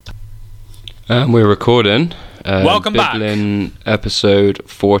We're recording. Welcome back. Biblin episode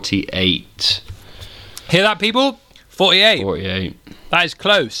 48. Hear that, people? 48. 48. That is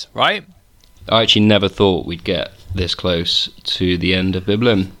close, right? I actually never thought we'd get this close to the end of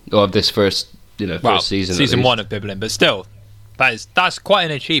Biblin, or of this first season. Season 1 of Biblin, but still, that's quite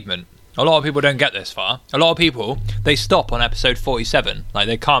an achievement. A lot of people don't get this far. A lot of people, they stop on episode 47. Like,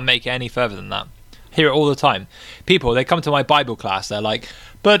 they can't make it any further than that. Hear it all the time. People, they come to my Bible class, they're like,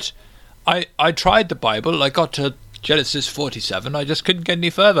 but I tried the Bible, I got to Genesis 47, I just couldn't get any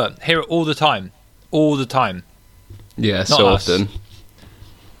further. Hear it all the time. All the time. Yeah, Not so us. often.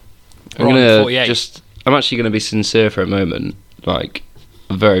 I'm actually going to be sincere for a moment. Like,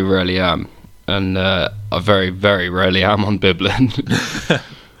 I very rarely am. And I very, very rarely am on Biblin.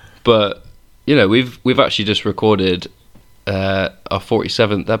 But, we've actually just recorded our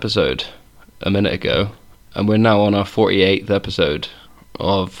 47th episode a minute ago. And we're now on our 48th episode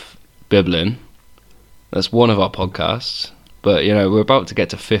of Biblin. That's one of our podcasts. But, we're about to get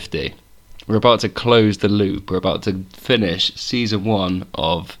to 50. We're about to close the loop. We're about to finish season 1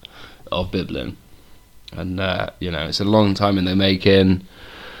 of Biblin. And, it's a long time in the making.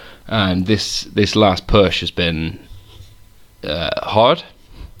 And this last push has been hard.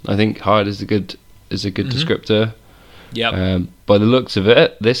 I think hard is a good descriptor. Yep. By the looks of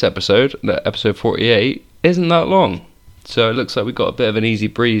it, this episode 48, isn't that long. So it looks like we've got a bit of an easy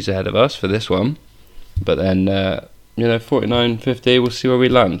breeze ahead of us for this one. But then, 49, 50, we'll see where we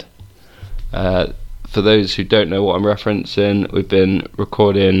land. For those who don't know what I'm referencing, we've been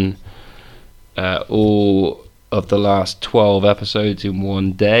recording all of the last 12 episodes in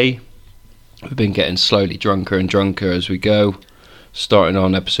one day. We've been getting slowly drunker and drunker as we go, starting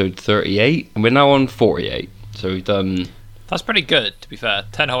on episode 38, and we're now on 48. So we've done... That's pretty good, to be fair.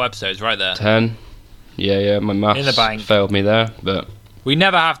 10 whole episodes right there. 10. Yeah, my In the bank. maths failed me there, but... We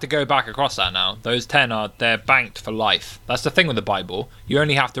never have to go back across that now. Those 10 they're banked for life. That's the thing with the Bible. You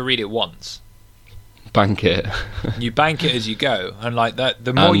only have to read it once. Bank it. You bank it as you go, and like that,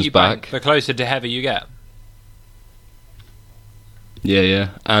 the more Anne's you bank, back. the closer to heaven you get. Yeah.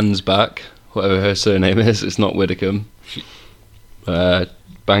 Anne's back. Whatever her surname is, it's not Widdicombe.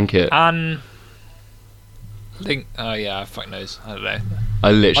 Bank it. Anne... I think... Oh, yeah, fuck knows. I don't know.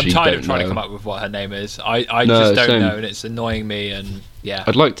 I literally I'm tired don't of trying know. to come up with what her name is. I No, just don't same. know, and it's annoying me, and yeah.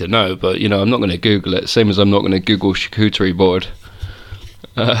 I'd like to know, but I'm not going to Google it. Same as I'm not going to Google charcuterie board.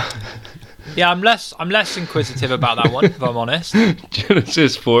 Yeah, I'm less inquisitive about that one, if I'm honest.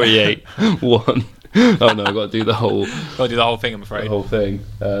 Genesis 48, 1. Oh no, I've got to do the whole Gotta do the whole thing, I'm afraid. thing.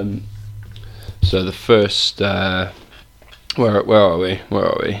 So the first, where are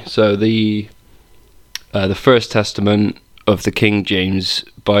we? So the First Testament of the King James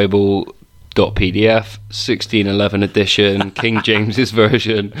Bible .pdf 1611 edition, King James's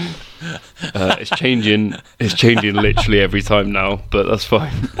version. It's changing literally every time now, but that's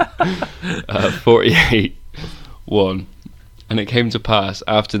fine. 48 1. And it came to pass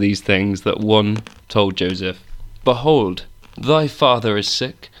after these things that one told Joseph, Behold, thy father is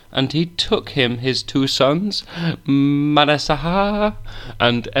sick. And he took him his 2 sons, Manasseh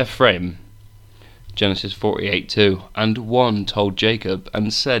and Ephraim. Genesis 48:2. And one told Jacob,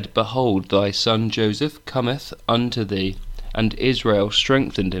 and said, Behold, thy son Joseph cometh unto thee. And Israel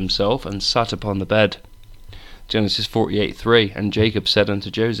strengthened himself, and sat upon the bed. Genesis 48:3. And Jacob said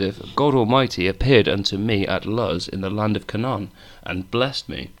unto Joseph, God Almighty appeared unto me at Luz in the land of Canaan, and blessed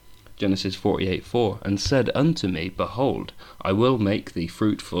me. Genesis 48:4. And said unto me, Behold, I will make thee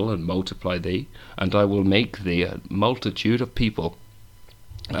fruitful, and multiply thee, and I will make thee a multitude of people.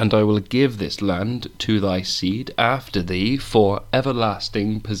 And I will give this land to thy seed after thee for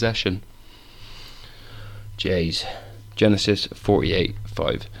everlasting possession. Genesis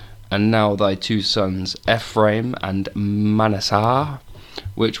 48:5. And now thy 2 sons, Ephraim and Manasseh,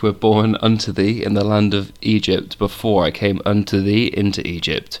 which were born unto thee in the land of Egypt before I came unto thee into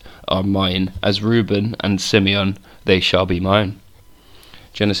Egypt, are mine. As Reuben and Simeon, they shall be mine.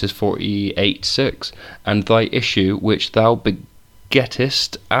 Genesis 48:6. And thy issue which thou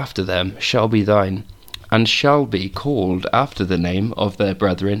begettest after them shall be thine, and shall be called after the name of their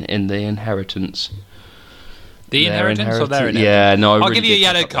brethren in the inheritance. The inheritance or their inheritance? Yeah, no, I'll give you a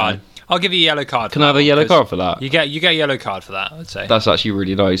yellow card. I'll give you a yellow card. Can I have a yellow card for that? You get a yellow card for that, I'd say. That's actually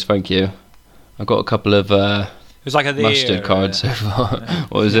really nice, thank you. I've got a couple of It was like a mustard cards so far.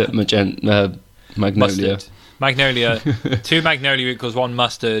 What was it? Magnolia. Mustard. Magnolia. 2 magnolia equals 1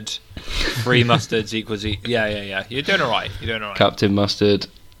 mustard. 3 mustards equals... Yeah. You're doing all right. Captain Mustard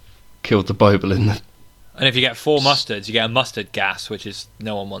killed the Bible in the... And if you get 4 mustards, you get a mustard gas, which is...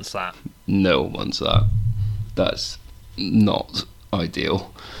 No one wants that. No one wants that. That's not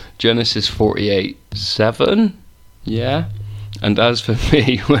ideal. Genesis 48:7, yeah. And as for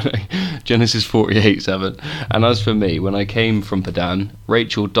me, Genesis 48:7, and as for me, when I came from Padan,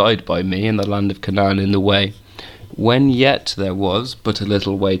 Rachel died by me in the land of Canaan in the way, when yet there was but a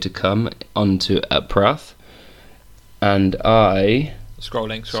little way to come unto Ephrath, and I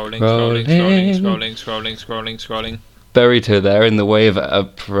Scrolling. buried her there in the way of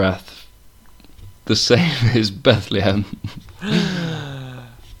Ephrath, the same as Bethlehem.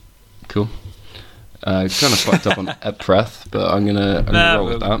 Cool. Kind of fucked up on Ephrath, but I'm gonna roll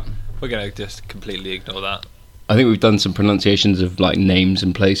with that. We're gonna just completely ignore that. I think we've done some pronunciations of like names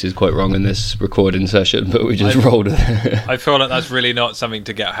and places quite wrong in this recording session, but we just rolled with it. I feel like that's really not something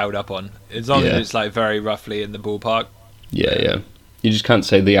to get held up on, as long as it's like very roughly in the ballpark. Yeah. You just can't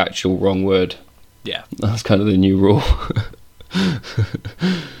say the actual wrong word. Yeah. That's kind of the new rule.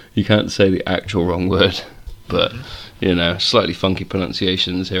 You can't say the actual wrong word, but slightly funky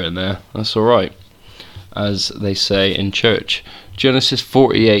pronunciations here and there. That's all right, as they say in church. Genesis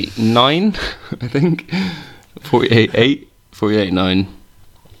 48:9, I think. 48:8, 48:9.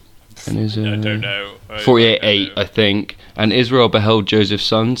 And is I don't know. 48:8, I think. And Israel beheld Joseph's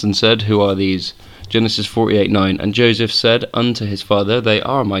sons and said, "Who are these?" Genesis 48:9. And Joseph said unto his father, "They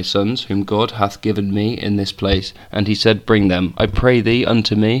are my sons, whom God hath given me in this place." And he said, "Bring them, I pray thee,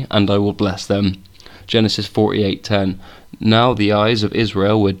 unto me, and I will bless them." Genesis 48:10. Now the eyes of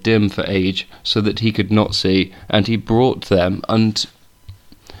Israel were dim for age, so that he could not see, and he brought them unto...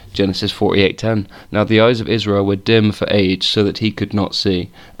 Genesis 48:10. Now the eyes of Israel were dim for age, so that he could not see,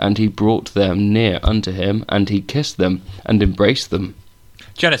 and he brought them near unto him, and he kissed them, and embraced them.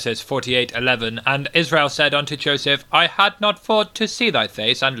 Genesis 48:11. And Israel said unto Joseph, I had not thought to see thy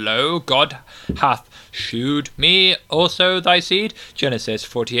face, and lo, God hath shewed me also thy seed. Genesis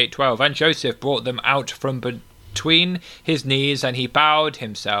 48:12. And Joseph brought them out from between his knees, and he bowed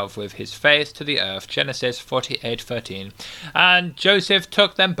himself with his face to the earth. Genesis 48:13. And Joseph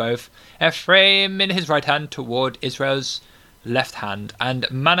took them both, Ephraim in his right hand toward Israel's left hand, and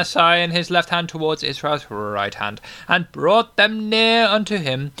Manasseh in his left hand towards Israel's right hand, and brought them near unto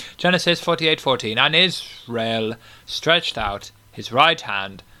him. Genesis 48:14. And Israel stretched out his right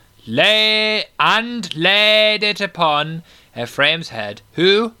hand, laid it upon Ephraim's head,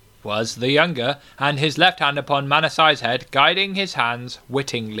 who was the younger, and his left hand upon Manasseh's head, guiding his hands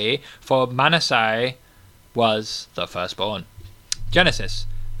wittingly, for Manasseh was the firstborn. Genesis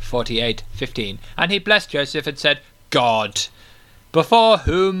 48:15. And he blessed Joseph and said, God, before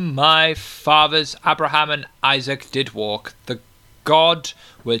whom my fathers Abraham and Isaac did walk, the God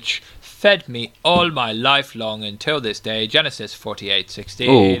which fed me all my life long until this day. Genesis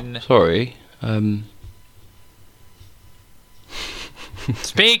 48:16. Oh, sorry.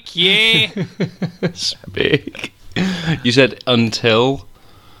 Speak ye. Speak. You said until,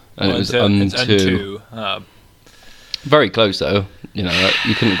 and it was unto. Very close though. You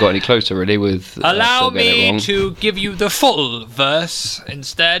couldn't have got any closer really with... Allow me to give you the full verse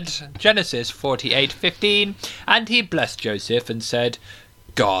instead. Genesis 48:15. And he blessed Joseph and said,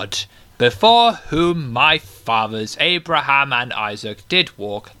 God, before whom my fathers Abraham and Isaac did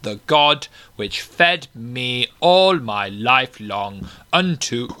walk, the God which fed me all my life long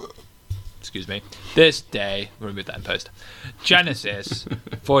unto... this day. We'll remove that in post. Genesis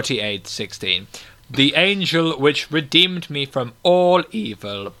 48:16. The angel which redeemed me from all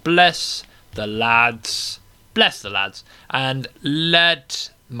evil, bless the lads, and let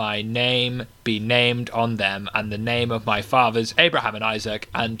my name be named on them, and the name of my fathers Abraham and Isaac,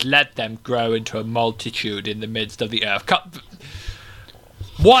 and let them grow into a multitude in the midst of the earth.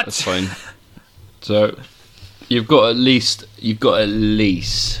 What? That's fine. So you've got at least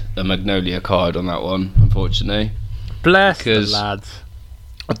a Magnolia card on that one, unfortunately. Bless the lads.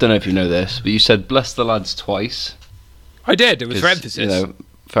 I don't know if you know this, but you said bless the lads twice. I did. It was for emphasis.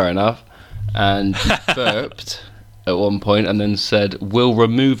 Fair enough. And you burped at one point and then said, we'll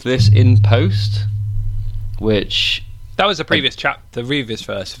remove this in post, which... That was the previous the previous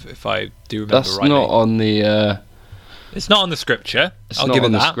verse, if I do remember rightly. That's not on the... It's not on the scripture. I'll give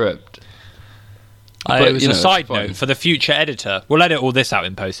it that. The script. It was a side note for the future editor. We'll edit all this out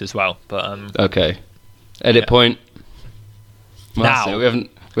in post as well. But okay. Edit point. Now we haven't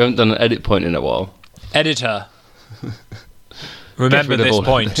done an edit point in a while. Editor, remember this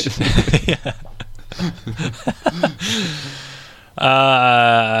point.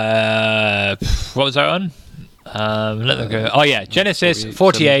 What was I on? Let them go. Oh yeah, Genesis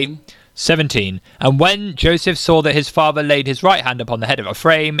 48. 17. And when Joseph saw that his father laid his right hand upon the head of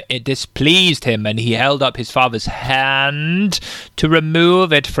Ephraim, it displeased him, and he held up his father's hand to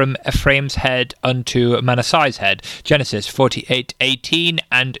remove it from Ephraim's head unto Manasseh's head. Genesis 48:18.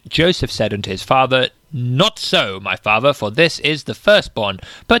 And Joseph said unto his father, Not so, my father, for this is the firstborn.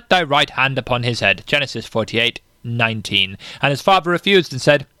 Put thy right hand upon his head. Genesis 48:19. And his father refused and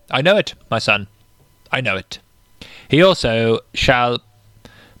said, I know it, my son, I know it. He also shall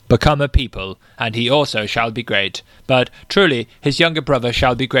become a people, and he also shall be great. But truly his younger brother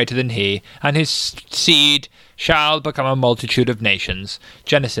shall be greater than he, and his seed shall become a multitude of nations.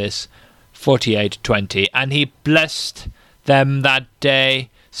 Genesis 48:20. And he blessed them that day,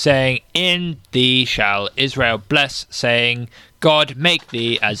 saying, In thee shall Israel bless, saying, God make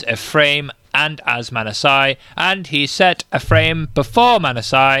thee as Ephraim and as Manasseh. And he set Ephraim before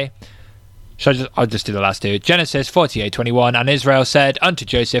Manasseh. I'll just do the last two. Genesis 48:21. And Israel said unto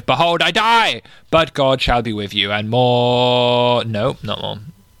Joseph, Behold, I die, but God shall be with you. And more. No, not more.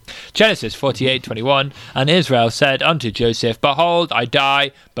 Genesis 48:21. And Israel said unto Joseph, Behold, I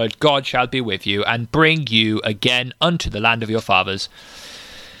die, but God shall be with you, and bring you again unto the land of your fathers.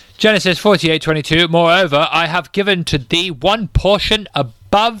 Genesis 48:22. Moreover, I have given to thee one portion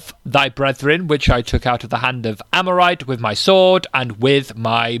above thy brethren, which I took out of the hand of Amorite with my sword and with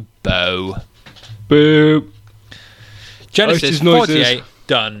my bow. Boop. Genesis 48,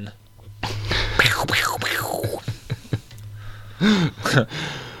 done.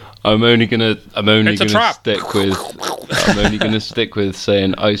 I'm only gonna stick with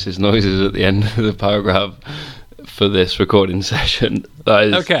saying ISIS noises at the end of the paragraph for this recording session. That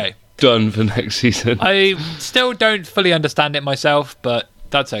is okay. Done for next season. I still don't fully understand it myself, but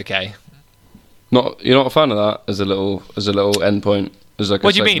that's okay. You're not a fan of that as a little endpoint.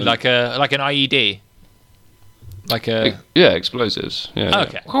 What do you mean, like an IED? Explosives. Yeah.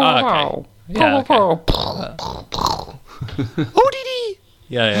 Okay. Okay. Yeah. Okay.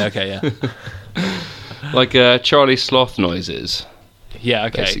 Yeah. Okay. Yeah. Like Charlie Sloth noises. Yeah.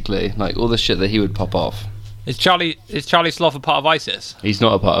 Okay. Basically, like all the shit that he would pop off. Is Charlie Sloth a part of ISIS? He's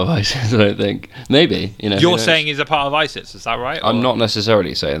not a part of ISIS, I don't think. Maybe, You're saying he's a part of ISIS, is that right? I'm not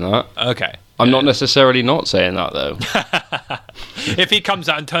necessarily saying that. Okay. I'm not necessarily not saying that, though. If he comes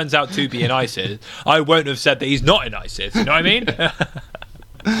out and turns out to be in ISIS, I won't have said that he's not in ISIS. You know what I mean?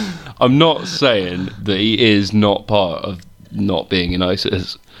 I'm not saying that he is not part of not being in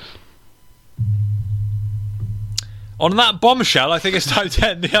ISIS. On that bombshell, I think it's time to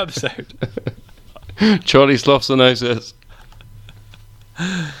end the episode. Charlie Sloth's on ISIS.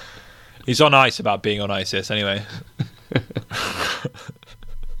 He's on ice about being on ISIS, anyway.